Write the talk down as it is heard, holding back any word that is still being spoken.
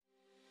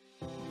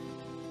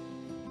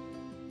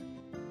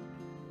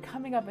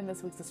Coming up in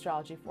this week's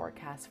astrology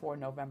forecast for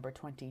November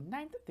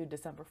 29th through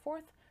December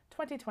 4th,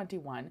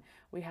 2021,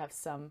 we have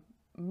some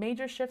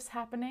major shifts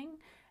happening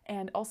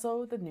and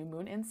also the new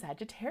moon in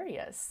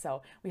Sagittarius.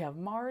 So we have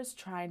Mars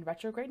trine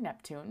retrograde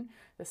Neptune,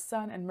 the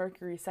Sun and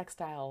Mercury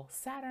sextile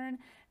Saturn,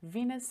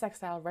 Venus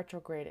sextile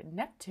retrograde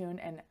Neptune,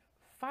 and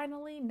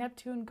finally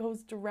Neptune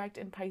goes direct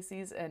in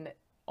Pisces, and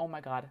oh my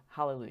God,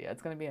 hallelujah,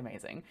 it's going to be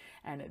amazing.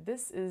 And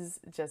this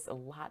is just a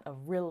lot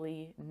of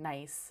really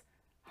nice,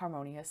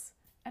 harmonious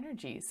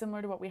energy,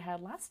 similar to what we had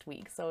last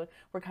week. So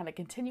we're kind of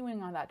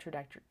continuing on that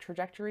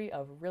trajectory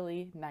of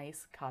really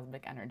nice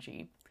cosmic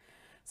energy.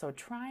 So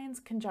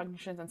trines,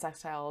 conjunctions, and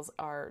sextiles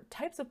are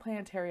types of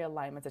planetary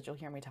alignments that you'll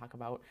hear me talk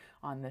about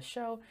on this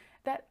show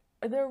that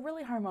they're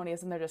really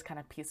harmonious and they're just kind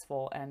of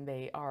peaceful and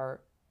they are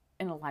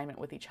in alignment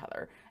with each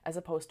other, as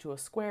opposed to a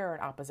square or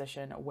an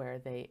opposition where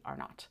they are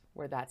not,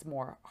 where that's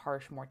more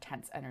harsh, more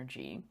tense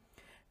energy.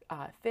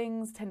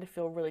 Things tend to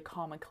feel really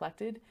calm and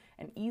collected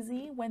and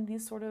easy when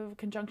these sort of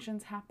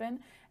conjunctions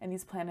happen, and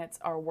these planets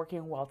are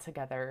working well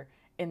together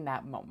in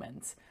that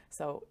moment.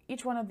 So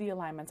each one of the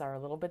alignments are a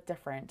little bit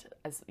different,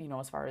 as you know,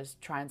 as far as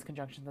trines,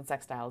 conjunctions, and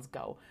sextiles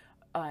go.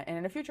 And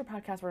in a future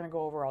podcast, we're going to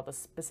go over all the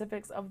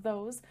specifics of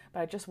those, but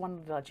I just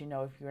wanted to let you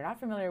know, if you're not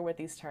familiar with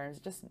these terms,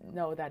 just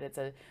know that it's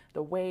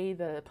the way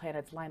the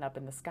planets line up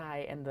in the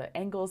sky and the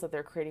angles that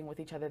they're creating with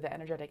each other, the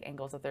energetic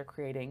angles that they're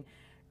creating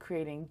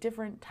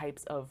different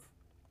types of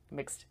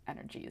mixed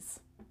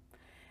energies.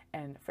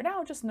 And for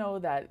now, just know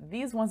that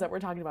these ones that we're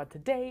talking about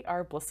today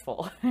are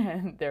blissful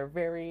and they're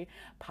very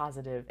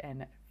positive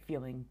and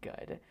feeling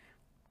good.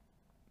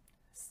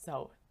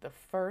 So the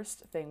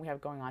first thing we have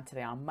going on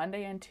today, on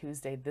Monday and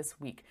Tuesday this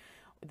week,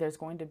 there's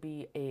going to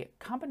be a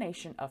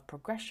combination of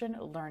progression,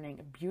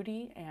 learning,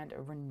 beauty, and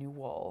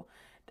renewal.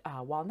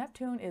 While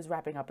Neptune is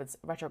wrapping up its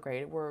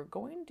retrograde, we're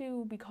going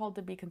to be called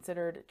to be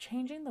considered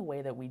changing the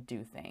way that we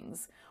do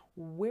things.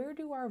 Where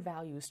do our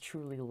values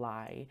truly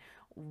lie?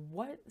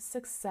 What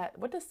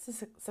does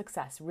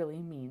success really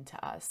mean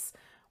to us?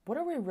 What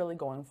are we really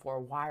going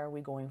for? Why are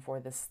we going for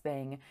this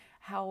thing?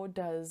 How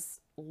does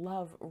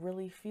love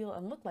really feel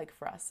and look like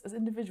for us as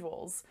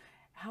individuals?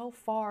 How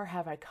far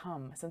have I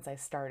come since I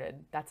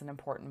started? That's an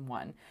important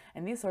one.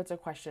 And these sorts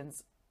of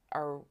questions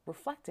are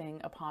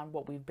reflecting upon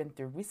what we've been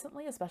through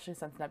recently, especially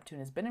since Neptune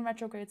has been in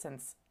retrograde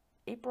since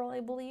April, I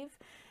believe.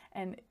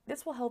 And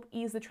this will help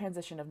ease the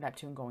transition of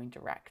Neptune going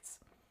direct.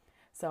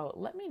 So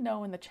let me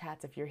know in the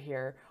chats if you're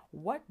here,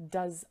 what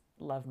does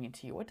love mean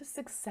to you? What does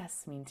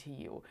success mean to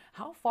you?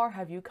 How far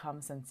have you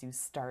come since you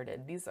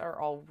started? These are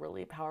all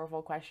really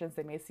powerful questions.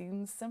 They may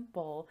seem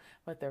simple,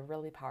 but they're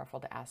really powerful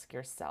to ask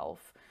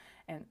yourself.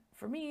 And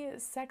for me,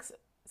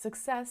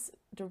 success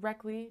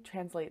directly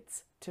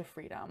translates to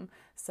freedom.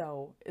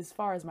 So as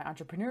far as my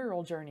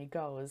entrepreneurial journey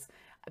goes,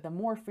 the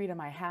more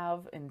freedom I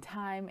have in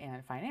time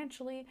and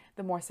financially,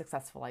 the more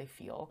successful I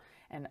feel.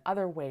 And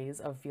other ways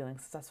of feeling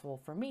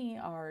successful for me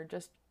are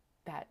just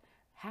that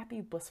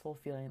happy, blissful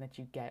feeling that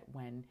you get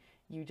when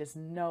you just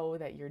know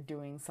that you're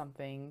doing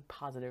something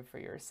positive for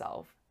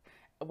yourself.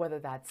 Whether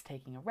that's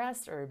taking a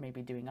rest or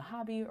maybe doing a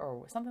hobby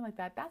or something like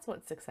that, that's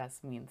what success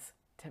means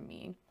to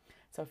me.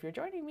 So if you're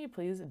joining me,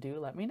 please do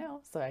let me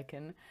know so I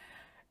can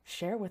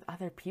share with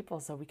other people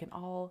so we can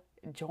all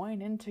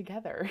join in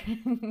together.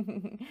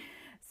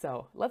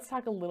 So let's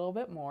talk a little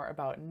bit more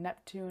about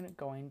Neptune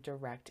going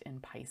direct in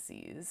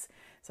Pisces.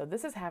 So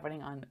this is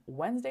happening on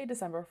Wednesday,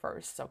 December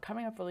 1st. So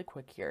coming up really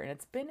quick here, and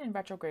it's been in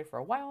retrograde for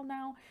a while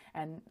now.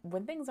 And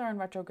when things are in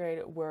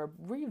retrograde, we're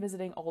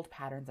revisiting old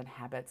patterns and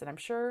habits. And I'm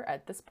sure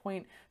at this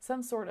point,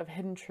 some sort of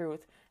hidden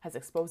truth has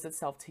exposed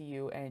itself to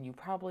you, and you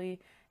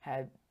probably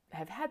have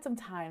had some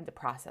time to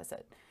process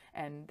it.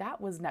 And that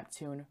was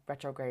Neptune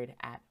retrograde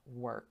at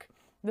work.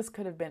 This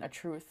could have been a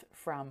truth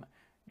from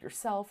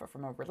yourself or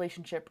from a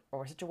relationship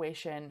or a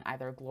situation,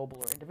 either global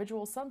or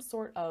individual. Some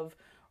sort of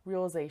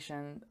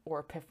realization or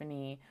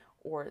epiphany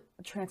or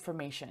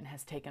transformation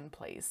has taken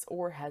place,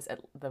 or has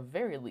at the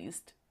very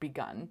least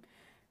begun.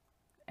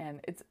 And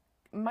it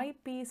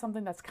might be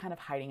something that's kind of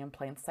hiding in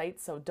plain sight.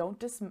 So don't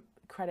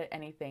discredit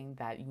anything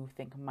that you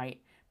think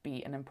might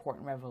be an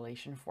important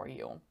revelation for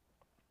you.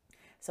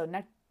 So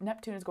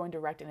Neptune is going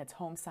direct in its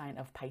home sign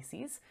of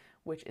Pisces,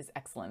 which is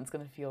excellent. It's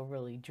going to feel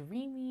really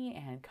dreamy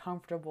and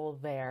comfortable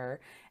there.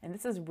 And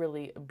this is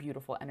really a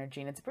beautiful energy,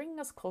 and it's bringing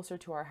us closer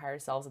to our higher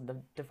selves and the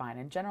divine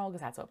in general,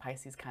 because that's what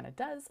Pisces kind of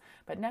does.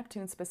 But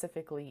Neptune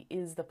specifically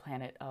is the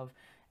planet of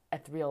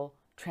ethereal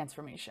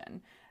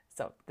transformation.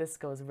 So this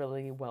goes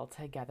really well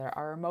together.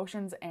 Our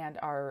emotions and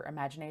our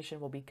imagination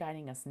will be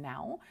guiding us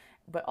now,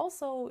 but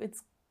also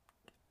it's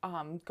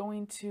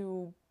going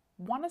to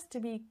want us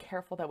to be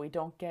careful that we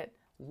don't get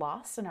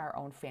lost in our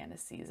own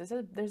fantasies.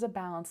 There's a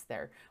balance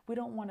there. We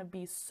don't want to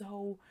be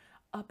so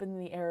up in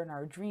the air in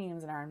our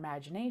dreams and our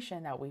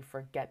imagination that we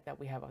forget that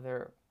we have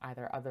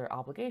either other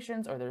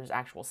obligations or there's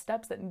actual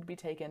steps that need to be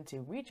taken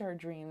to reach our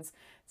dreams.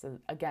 So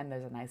again,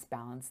 there's a nice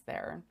balance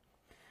there.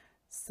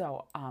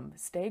 So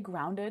stay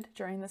grounded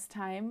during this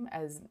time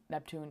as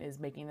Neptune is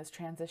making this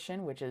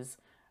transition, which is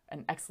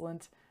an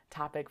excellent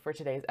topic for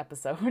today's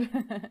episode.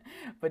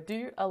 But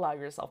do allow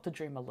yourself to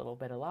dream a little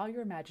bit. Allow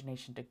your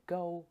imagination to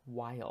go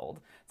wild.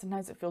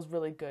 Sometimes it feels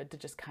really good to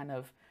just kind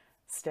of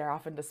stare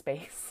off into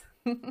space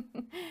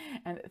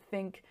and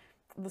think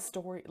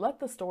let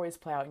the stories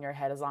play out in your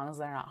head, as long as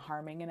they're not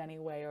harming in any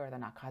way or they're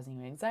not causing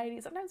you anxiety.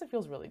 Sometimes it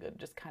feels really good to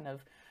just kind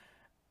of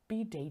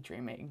be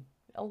daydreaming.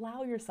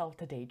 Allow yourself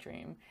to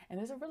daydream. And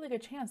there's a really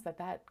good chance that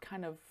that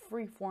kind of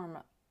free form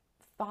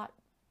thought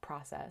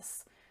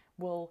process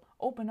will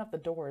open up the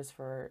doors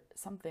for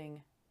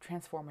something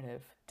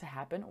transformative to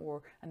happen,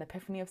 or an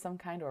epiphany of some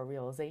kind, or a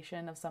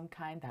realization of some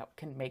kind that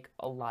can make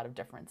a lot of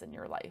difference in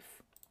your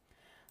life.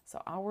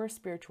 So our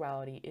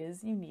spirituality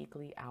is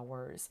uniquely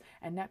ours,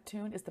 and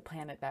Neptune is the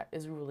planet that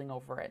is ruling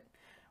over it.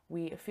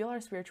 We feel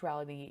our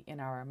spirituality in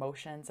our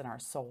emotions and our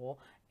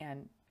soul,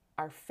 and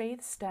our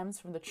faith stems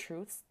from the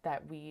truths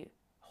that we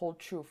hold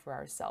true for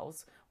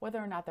ourselves. Whether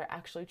or not they're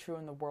actually true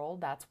in the world,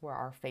 that's where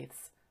our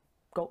faiths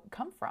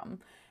come from.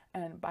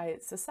 And by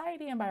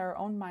society and by our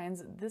own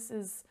minds, this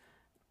is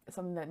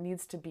something that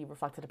needs to be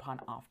reflected upon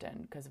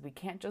often, because we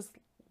can't just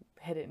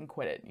hit it and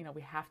quit it.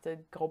 We have to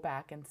go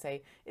back and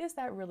say, is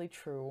that really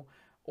true,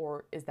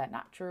 or is that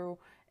not true?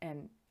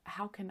 And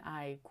how can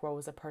I grow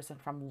as a person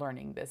from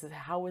learning this?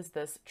 How is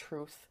this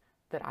truth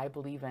that I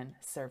believe in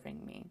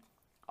serving me?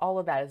 All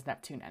of that is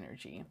Neptune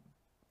energy.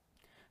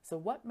 So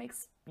what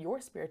makes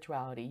your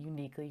spirituality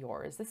uniquely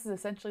yours? This is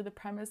essentially the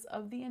premise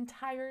of the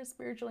entire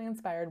Spiritually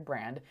Inspired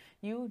brand.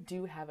 You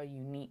do have a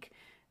unique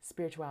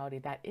spirituality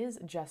that is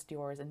just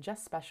yours and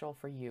just special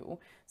for you.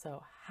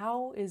 So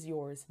how is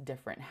yours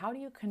different? How do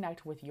you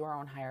connect with your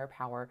own higher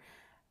power?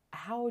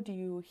 How do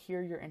you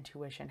hear your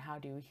intuition? How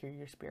do you hear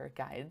your spirit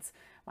guides?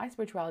 My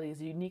spirituality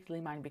is uniquely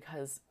mine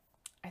because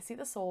I see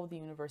the soul of the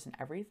universe in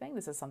everything.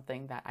 This is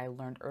something that I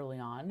learned early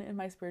on in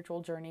my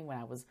spiritual journey when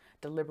I was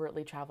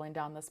deliberately traveling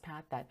down this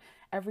path, that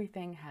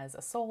everything has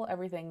a soul,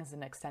 everything is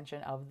an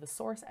extension of the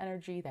source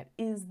energy that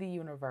is the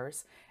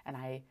universe, and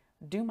I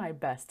do my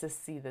best to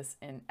see this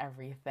in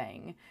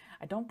everything.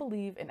 I don't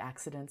believe in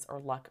accidents or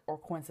luck or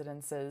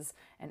coincidences,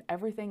 and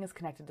everything is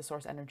connected to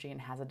source energy and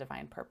has a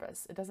divine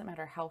purpose. It doesn't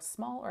matter how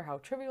small or how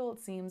trivial it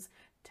seems.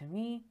 To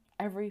me,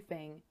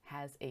 everything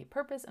has a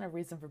purpose and a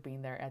reason for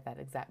being there at that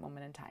exact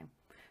moment in time.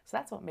 So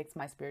that's what makes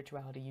my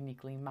spirituality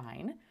uniquely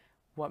mine.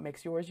 What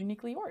makes yours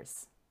uniquely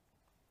yours?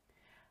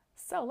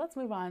 So let's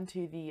move on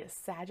to the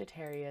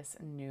Sagittarius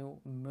new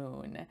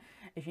moon.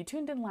 If you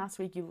tuned in last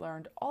week, you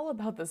learned all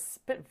about the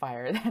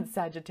spitfire that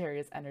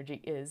Sagittarius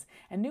energy is,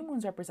 and new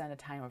moons represent a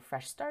time of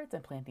fresh starts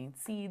and planting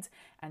seeds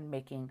and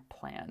making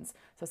plans.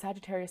 So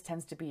Sagittarius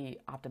tends to be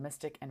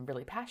optimistic and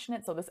really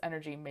passionate, so this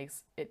energy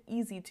makes it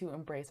easy to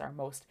embrace our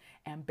most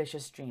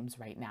ambitious dreams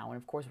right now. And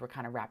of course, we're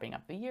kind of wrapping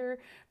up the year.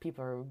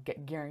 People are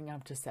gearing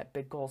up to set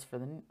big goals for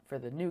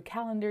the new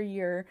calendar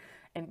year.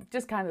 And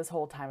just kind of this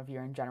whole time of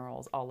year in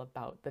general is all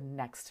about the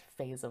next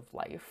phase of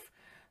life.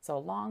 So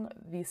along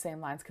these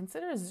same lines,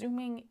 consider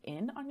zooming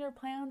in on your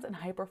plans and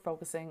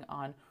hyper-focusing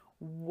on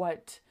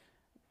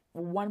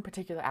one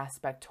particular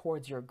aspect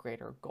towards your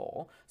greater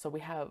goal.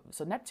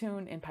 So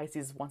Neptune in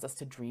Pisces wants us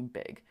to dream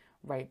big,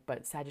 right?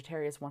 But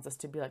Sagittarius wants us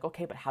to be like,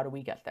 okay, but how do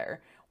we get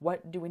there?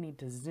 What do we need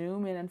to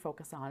zoom in and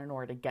focus on in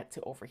order to get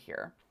to over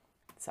here?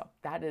 So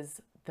that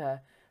is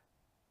the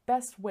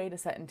best way to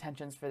set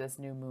intentions for this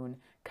new moon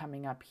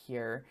coming up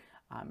here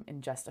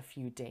in just a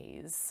few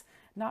days.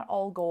 Not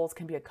all goals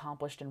can be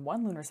accomplished in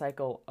one lunar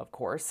cycle, of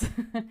course.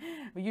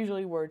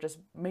 Usually we're just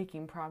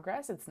making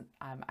progress.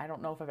 I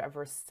don't know if I've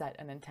ever set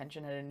an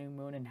intention at a new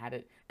moon and had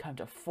it come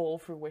to full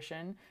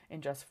fruition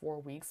in just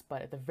 4 weeks,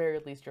 but at the very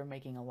least you're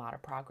making a lot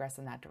of progress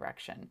in that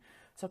direction.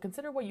 So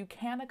consider what you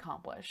can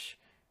accomplish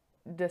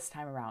this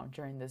time around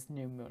during this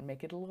new moon.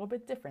 Make it a little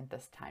bit different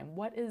this time.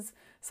 What is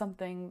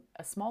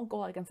a small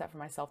goal I can set for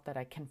myself that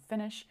I can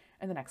finish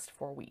in the next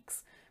 4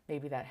 weeks?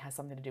 Maybe that has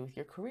something to do with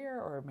your career,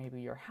 or maybe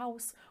your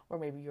house, or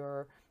maybe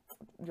your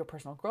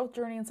personal growth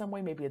journey in some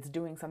way. Maybe it's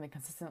doing something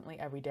consistently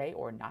every day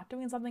or not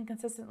doing something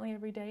consistently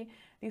every day.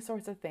 These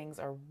sorts of things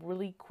are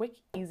really quick,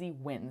 easy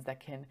wins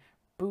that can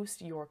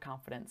boost your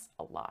confidence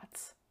a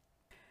lot.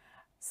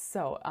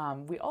 So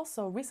we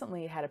also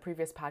recently had a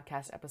previous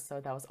podcast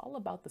episode that was all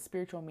about the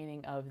spiritual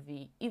meaning of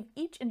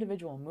each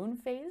individual moon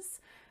phase.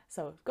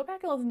 So go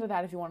back and listen to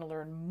that if you want to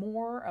learn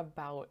more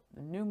about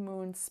the new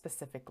moon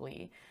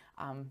specifically.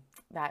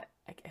 That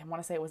I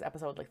want to say it was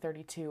episode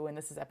 32, and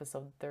this is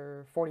episode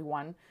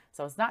 41,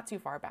 so it's not too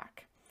far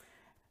back.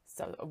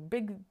 So a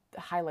big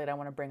highlight I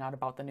want to bring out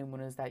about the new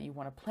moon is that you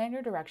want to plan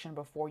your direction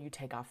before you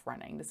take off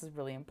running. This is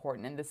really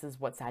important, and this is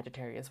what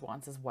Sagittarius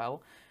wants as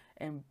well.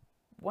 And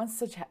once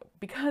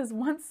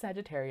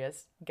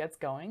Sagittarius gets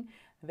going,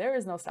 there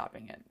is no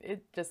stopping it.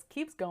 It just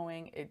keeps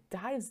going, it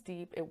dives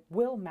deep, it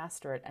will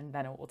master it, and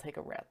then it will take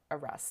a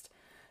rest.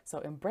 So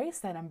embrace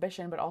that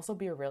ambition, but also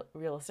be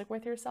realistic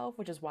with yourself,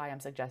 which is why I'm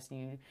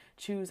suggesting you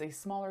choose a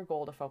smaller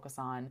goal to focus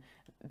on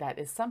that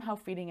is somehow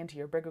feeding into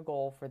your bigger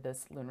goal for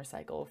this lunar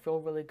cycle. It'll feel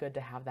really good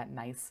to have that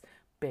nice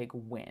big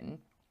win.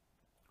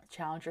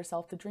 Challenge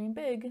yourself to dream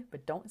big,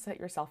 but don't set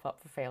yourself up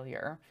for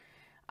failure.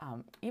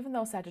 Even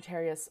though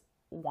Sagittarius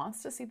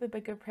wants to see the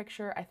bigger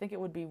picture, I think it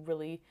would be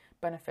really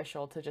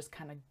beneficial to just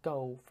kind of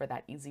go for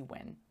that easy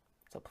win.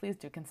 So please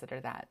do consider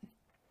that.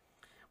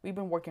 We've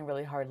been working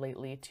really hard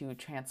lately to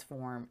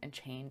transform and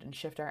change and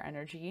shift our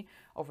energy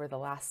over the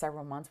last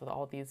several months with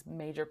all these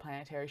major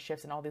planetary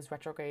shifts and all these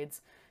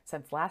retrogrades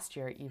since last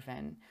year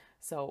even.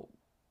 So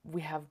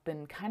we have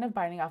been kind of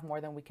biting off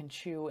more than we can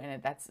chew,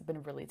 and that's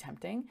been really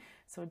tempting.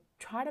 So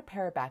try to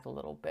pare it back a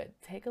little bit.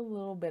 Take a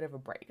little bit of a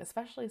break,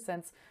 especially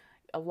since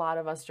a lot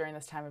of us during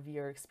this time of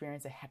year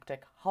experience a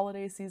hectic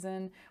holiday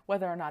season.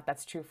 Whether or not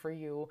that's true for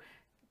you,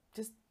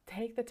 just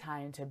take the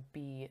time to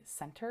be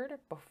centered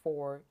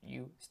before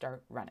you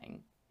start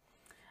running.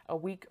 A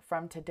week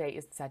from today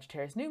is the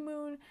Sagittarius new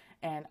moon,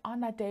 and on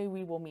that day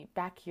we will meet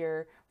back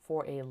here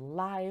for a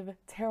live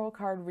tarot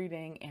card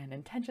reading and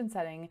intention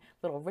setting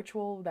little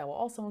ritual that will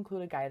also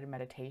include a guided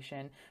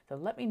meditation. So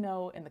let me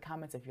know in the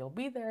comments if you'll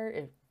be there,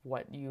 if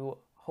what you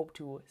hope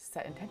to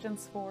set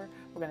intentions for.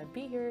 We're going to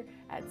be here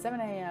at 7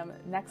 a.m.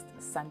 next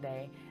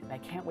Sunday, and I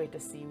can't wait to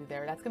see you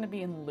there. That's going to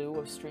be in lieu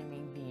of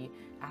streaming the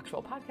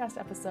actual podcast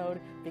episode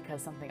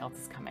because something else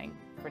is coming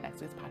for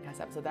next week's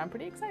podcast episode that I'm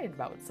pretty excited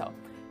about. So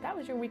that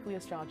was your weekly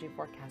astrology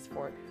forecast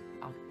for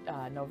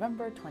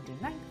November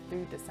 29th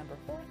through December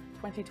 4th,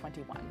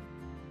 2021.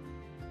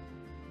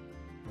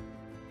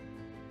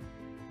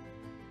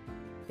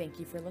 Thank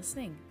you for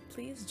listening.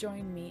 Please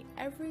join me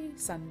every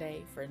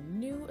Sunday for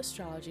new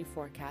astrology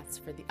forecasts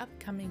for the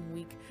upcoming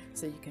week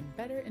so you can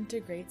better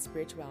integrate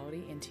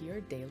spirituality into your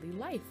daily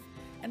life.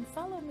 And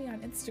follow me on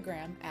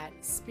Instagram at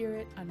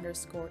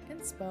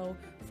spirit_inspo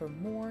for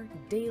more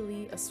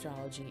daily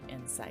astrology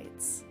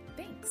insights.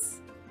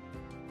 Thanks.